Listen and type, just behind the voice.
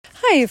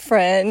Hi,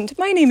 friend.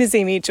 My name is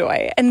Amy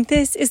Joy, and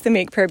this is the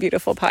Make Prayer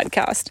Beautiful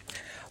podcast.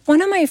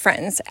 One of my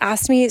friends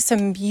asked me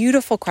some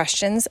beautiful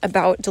questions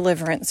about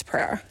deliverance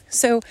prayer.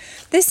 So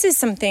this is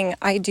something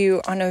I do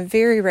on a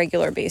very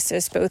regular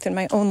basis, both in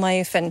my own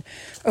life and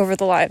over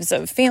the lives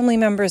of family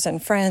members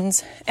and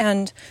friends.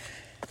 And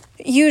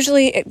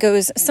usually it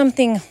goes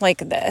something like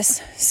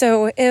this.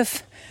 So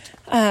if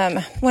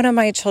one of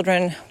my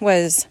children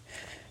was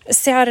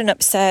sad and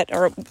upset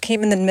or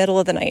came in the middle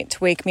of the night to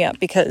wake me up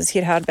because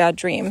he'd had a bad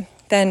dream,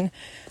 then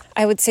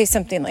I would say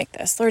something like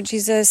this: Lord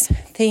Jesus,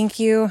 thank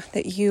you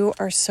that you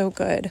are so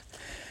good.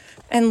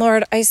 And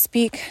Lord, I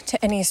speak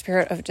to any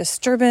spirit of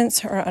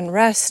disturbance or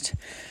unrest,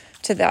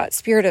 to that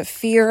spirit of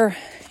fear,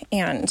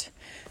 and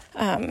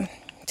to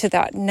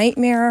that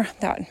nightmare,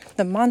 that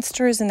the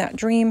monsters in that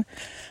dream.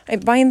 I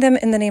bind them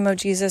in the name of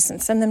Jesus and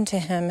send them to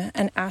him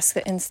and ask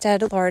that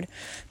instead, Lord,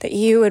 that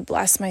you would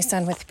bless my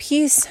son with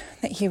peace,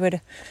 that he would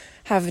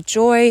have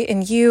joy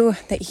in you,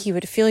 that he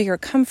would feel your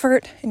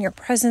comfort in your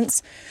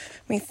presence.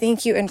 We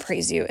thank you and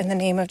praise you in the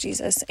name of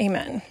Jesus.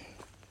 Amen.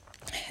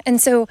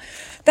 And so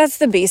that's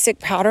the basic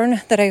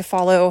pattern that I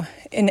follow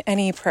in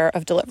any prayer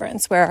of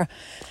deliverance, where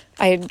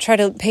I try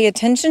to pay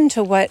attention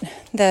to what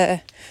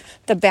the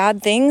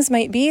bad things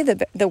might be,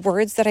 the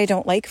words that I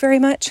don't like very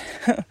much,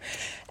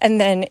 and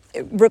then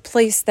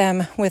replace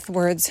them with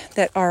words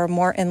that are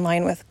more in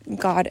line with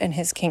God and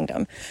his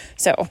kingdom.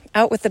 So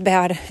out with the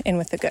bad, in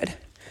with the good.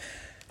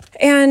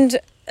 And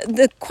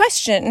the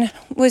question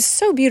was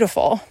so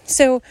beautiful.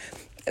 So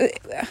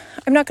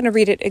I'm not going to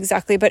read it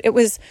exactly, but it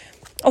was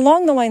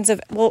along the lines of,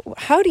 well,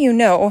 how do you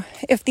know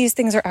if these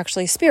things are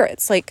actually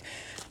spirits? Like,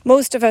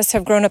 most of us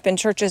have grown up in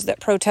churches that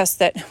protest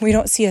that we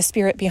don't see a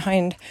spirit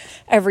behind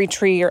every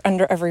tree or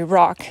under every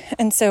rock.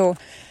 And so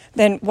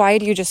then why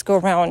do you just go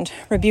around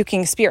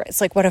rebuking spirits?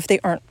 Like, what if they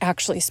aren't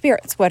actually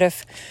spirits? What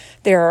if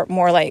they're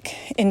more like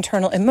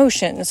internal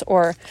emotions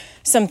or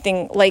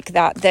something like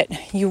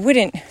that you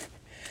wouldn't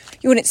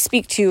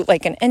speak to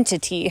like an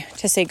entity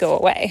to say go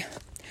away?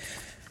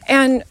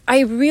 And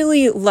I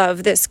really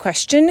love this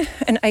question.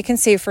 And I can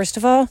say, first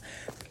of all,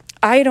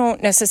 I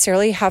don't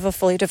necessarily have a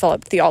fully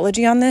developed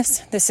theology on this.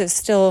 This is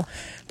still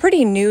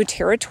pretty new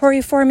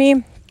territory for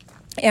me.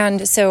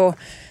 And so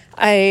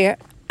I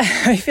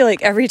feel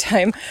like every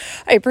time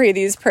I pray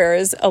these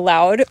prayers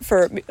aloud,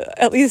 for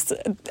at least,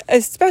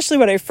 especially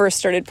when I first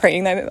started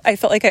praying them, I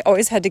felt like I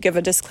always had to give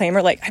a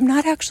disclaimer, like, I'm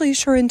not actually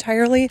sure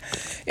entirely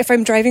if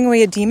I'm driving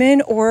away a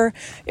demon or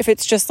if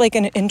it's just like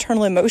an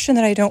internal emotion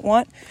that I don't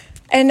want.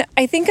 And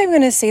I think I'm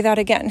going to say that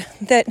again,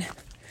 that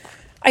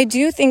I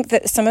do think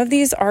that some of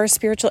these are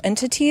spiritual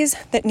entities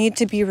that need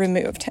to be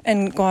removed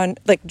and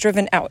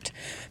driven out,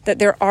 that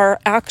there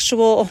are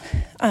actual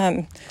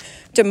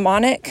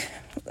demonic,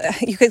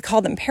 you could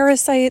call them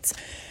parasites,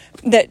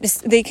 that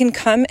they can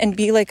come and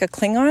be like a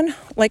Klingon,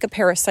 like a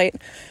parasite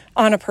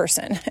on a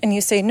person. And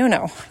you say,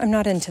 no, I'm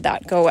not into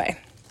that. Go away.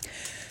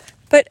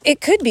 But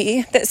it could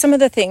be that some of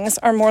the things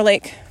are more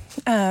like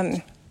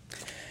an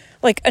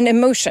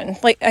emotion,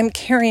 like I'm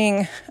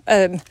carrying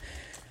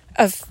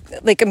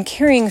I'm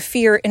carrying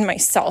fear in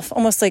myself,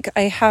 almost like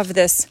I have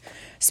this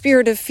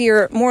spirit of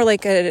fear, more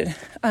like an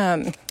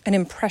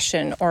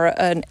impression or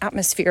an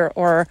atmosphere,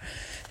 or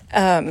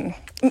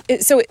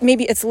so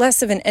maybe it's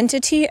less of an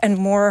entity and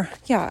more,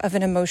 of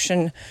an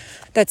emotion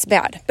that's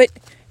bad. But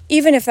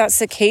even if that's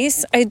the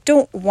case, I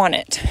don't want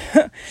it,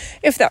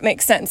 if that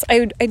makes sense.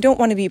 I don't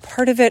want to be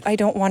part of it. I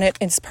don't want it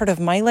as part of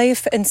my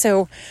life. And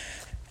so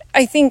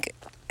I think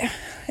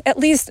at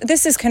least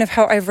this is kind of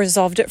how I've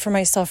resolved it for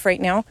myself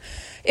right now.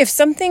 If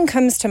something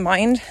comes to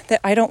mind that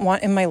I don't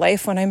want in my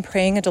life when I'm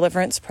praying a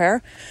deliverance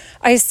prayer,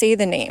 I say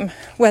the name,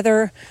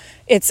 whether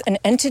it's an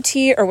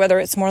entity or whether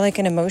it's more like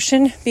an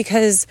emotion,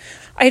 because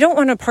I don't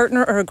want to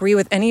partner or agree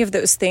with any of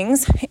those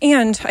things.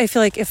 And I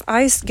feel like if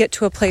I get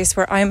to a place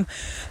where I'm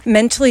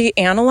mentally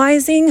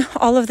analyzing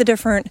all of the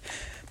different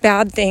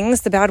bad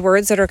things, the bad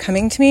words that are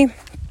coming to me,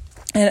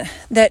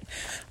 that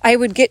I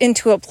would get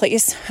into a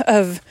place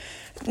of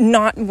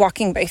not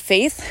walking by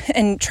faith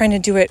and trying to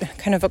do it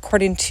kind of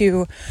according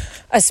to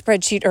a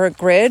spreadsheet or a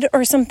grid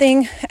or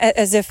something,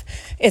 as if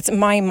it's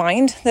my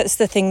mind that's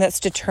the thing that's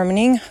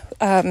determining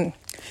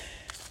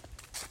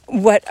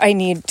what I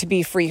need to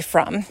be free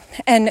from.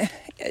 And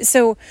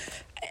so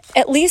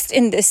at least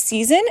in this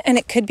season, and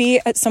it could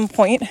be at some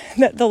point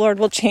that the Lord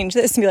will change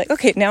this and be like,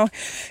 okay, now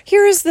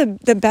here is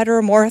the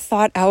better, more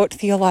thought out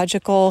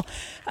theological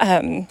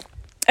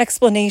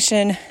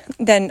explanation,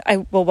 then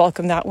I will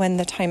welcome that when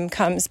the time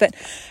comes. But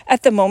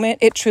at the moment,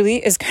 it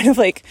truly is kind of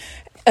like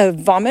a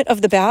vomit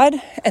of the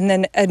bad and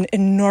then an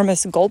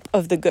enormous gulp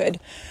of the good.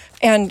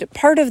 And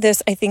part of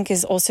this, I think,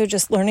 is also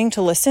just learning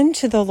to listen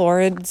to the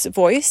Lord's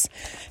voice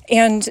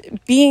and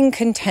being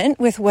content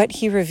with what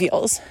he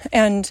reveals.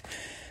 And,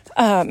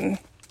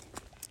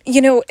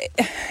 you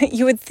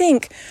would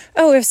think,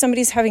 if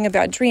somebody's having a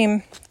bad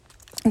dream,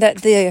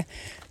 that the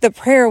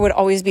prayer would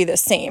always be the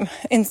same.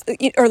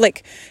 Or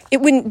like,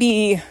 it wouldn't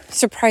be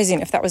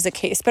surprising if that was the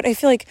case. But I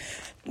feel like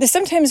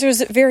sometimes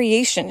there's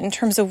variation in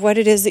terms of what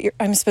it is that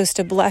I'm supposed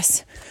to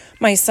bless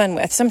my son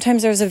with.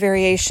 Sometimes there's a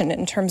variation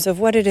in terms of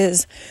what it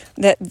is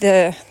that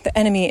the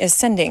enemy is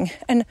sending.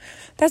 And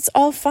that's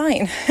all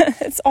fine.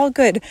 It's all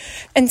good.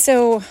 And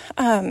so,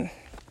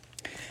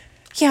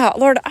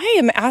 Lord, I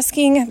am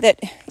asking that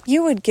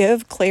you would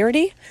give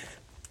clarity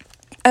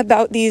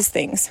about these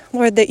things.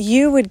 Lord, that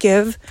you would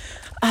give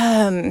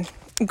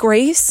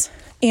grace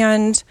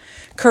and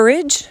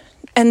courage,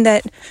 and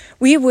that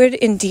we would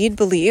indeed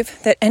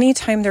believe that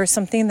anytime there's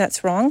something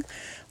that's wrong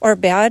or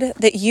bad,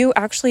 that you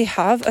actually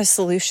have a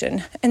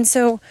solution. And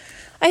so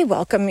I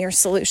welcome your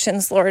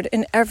solutions, Lord,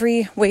 in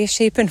every way,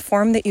 shape, and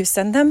form that you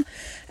send them.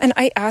 And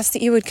I ask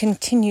that you would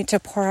continue to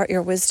pour out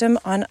your wisdom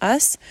on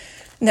us,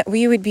 and that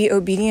we would be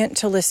obedient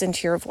to listen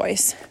to your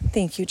voice.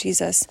 Thank you,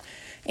 Jesus.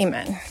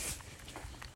 Amen.